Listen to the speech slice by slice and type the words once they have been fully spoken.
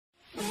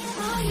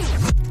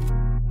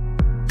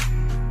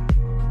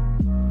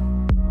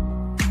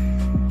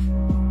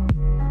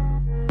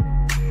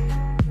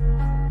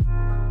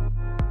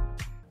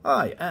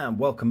Hi and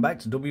welcome back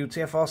to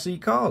Wtf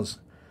Rc Cars.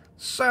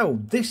 So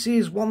this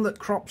is one that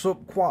crops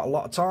up quite a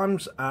lot of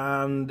times,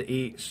 and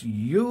it's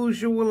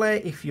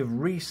usually if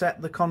you've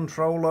reset the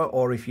controller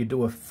or if you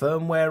do a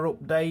firmware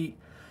update,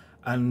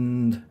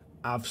 and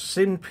I've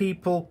seen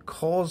people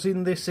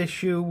causing this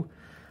issue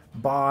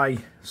by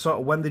sort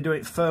of when they do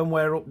it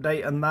firmware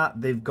update and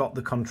that, they've got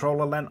the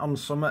controller lent on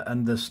something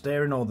and the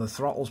steering or the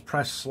throttle's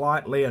pressed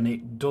slightly and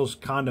it does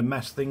kind of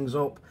mess things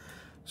up.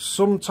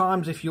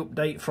 Sometimes if you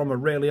update from a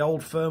really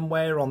old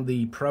firmware on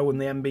the Pro and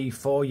the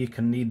MB4, you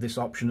can need this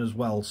option as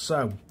well.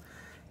 So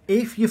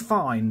if you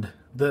find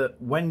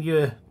that when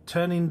you're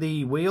turning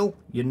the wheel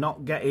you're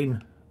not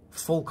getting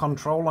full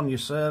control on your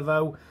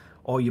servo,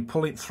 or you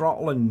pull it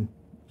throttle and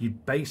you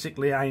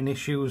basically having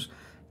issues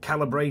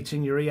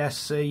calibrating your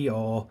ESC,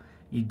 or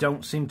you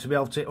don't seem to be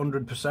able to hit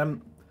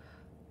 100%,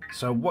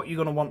 so what you're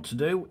going to want to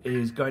do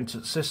is go into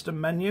the system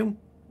menu,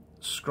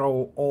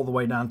 scroll all the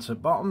way down to the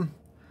bottom,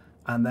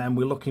 and then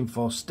we're looking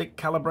for stick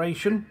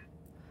calibration.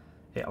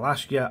 It'll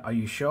ask you, are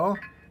you sure?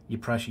 You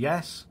press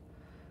yes.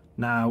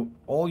 Now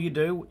all you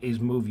do is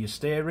move your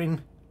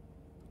steering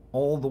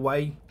all the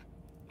way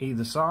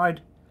either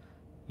side,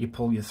 you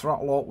pull your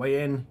throttle all the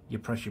way in, you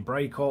press your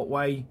brake all the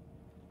way,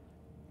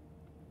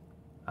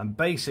 and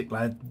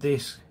basically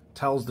this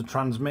tells the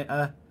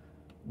transmitter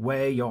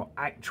where your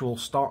actual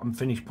start and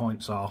finish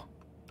points are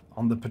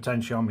on the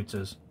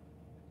potentiometers.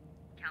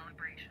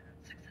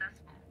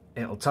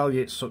 It'll tell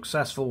you it's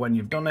successful when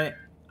you've done it,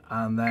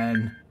 and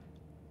then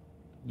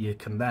you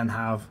can then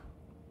have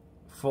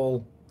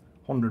full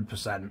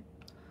 100%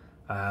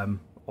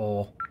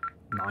 or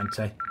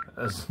 90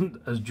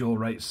 as dual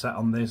rate set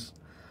on this.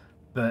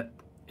 But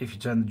if you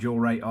turn the dual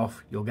rate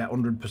off, you'll get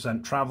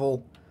 100%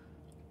 travel,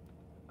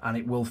 and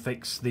it will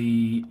fix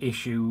the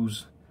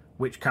issues,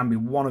 which can be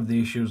one of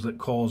the issues that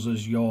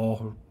causes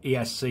your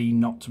ESC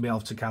not to be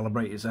able to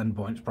calibrate its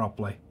endpoints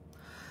properly.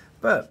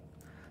 But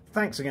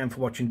thanks again for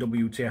watching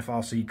Wtf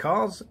Rc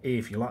Cars.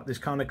 If you like this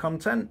kind of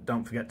content,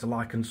 don't forget to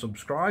like and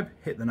subscribe,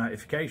 hit the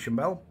notification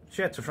bell,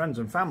 share to friends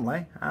and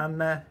family,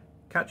 and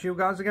catch you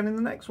guys again in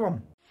the next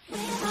one.